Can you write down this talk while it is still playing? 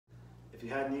if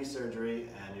you had knee surgery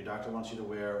and your doctor wants you to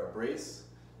wear a brace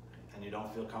and you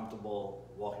don't feel comfortable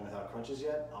walking without crutches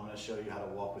yet, I'm going to show you how to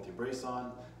walk with your brace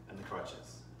on and the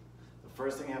crutches. The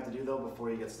first thing you have to do though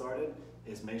before you get started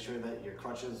is make sure that your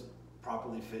crutches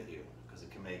properly fit you, because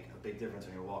it can make a big difference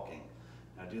when you're walking.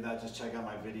 Now to do that, just check out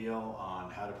my video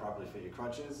on how to properly fit your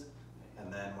crutches,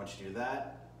 and then once you do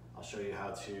that, I'll show you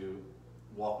how to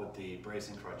walk with the brace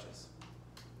and crutches.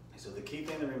 So the key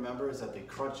thing to remember is that the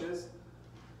crutches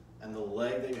and the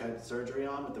leg that you had surgery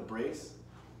on with the brace,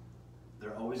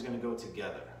 they're always going to go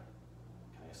together.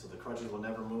 Okay, so the crutches will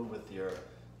never move with your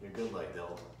good leg.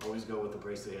 They'll always go with the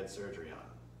brace that you had surgery on.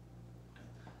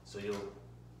 Okay. So you'll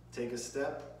take a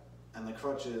step and the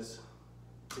crutches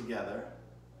together,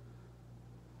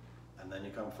 and then you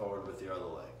come forward with your other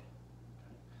leg.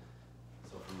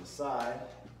 Okay. So from the side,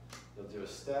 you'll do a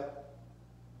step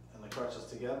and the crutches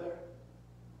together,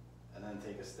 and then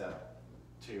take a step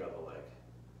to your other leg.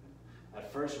 At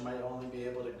first, you might only be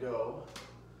able to go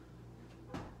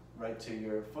right to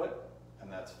your foot,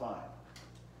 and that's fine.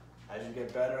 As you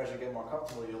get better, as you get more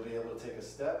comfortable, you'll be able to take a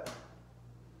step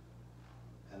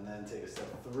and then take a step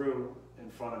through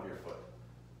in front of your foot.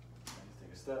 Okay,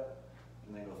 take a step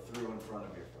and then go through in front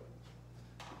of your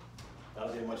foot.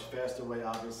 That'll be a much faster way,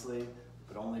 obviously,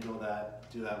 but only do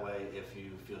that way if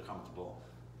you feel comfortable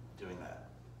doing that.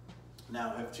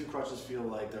 Now, if two crutches feel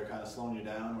like they're kind of slowing you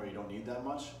down where you don't need that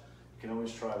much, you can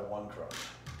always try one crutch.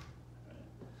 Right?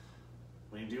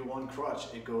 When you do one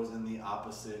crutch, it goes in the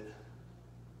opposite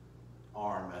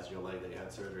arm as your leg that you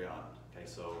had surgery on. Okay,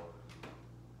 so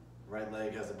right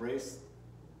leg has a brace,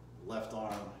 left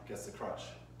arm gets the crutch.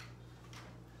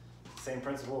 Same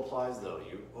principle applies though.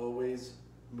 You always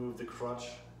move the crutch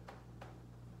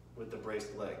with the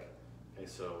braced leg. Okay,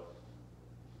 so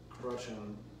crutch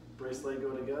and brace leg go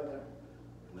together,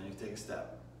 and then you take a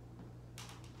step.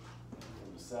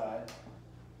 From the side,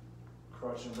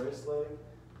 crutch and brace leg,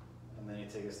 and then you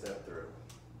take a step through.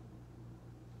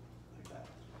 Like that.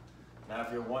 Now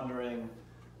if you're wondering,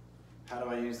 how do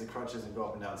I use the crutches and go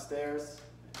up and down stairs?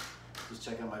 Just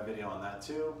check out my video on that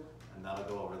too, and that'll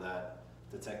go over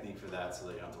the technique for that, so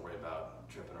that you don't have to worry about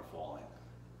tripping or falling.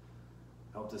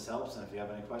 I hope this helps, and if you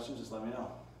have any questions, just let me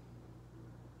know.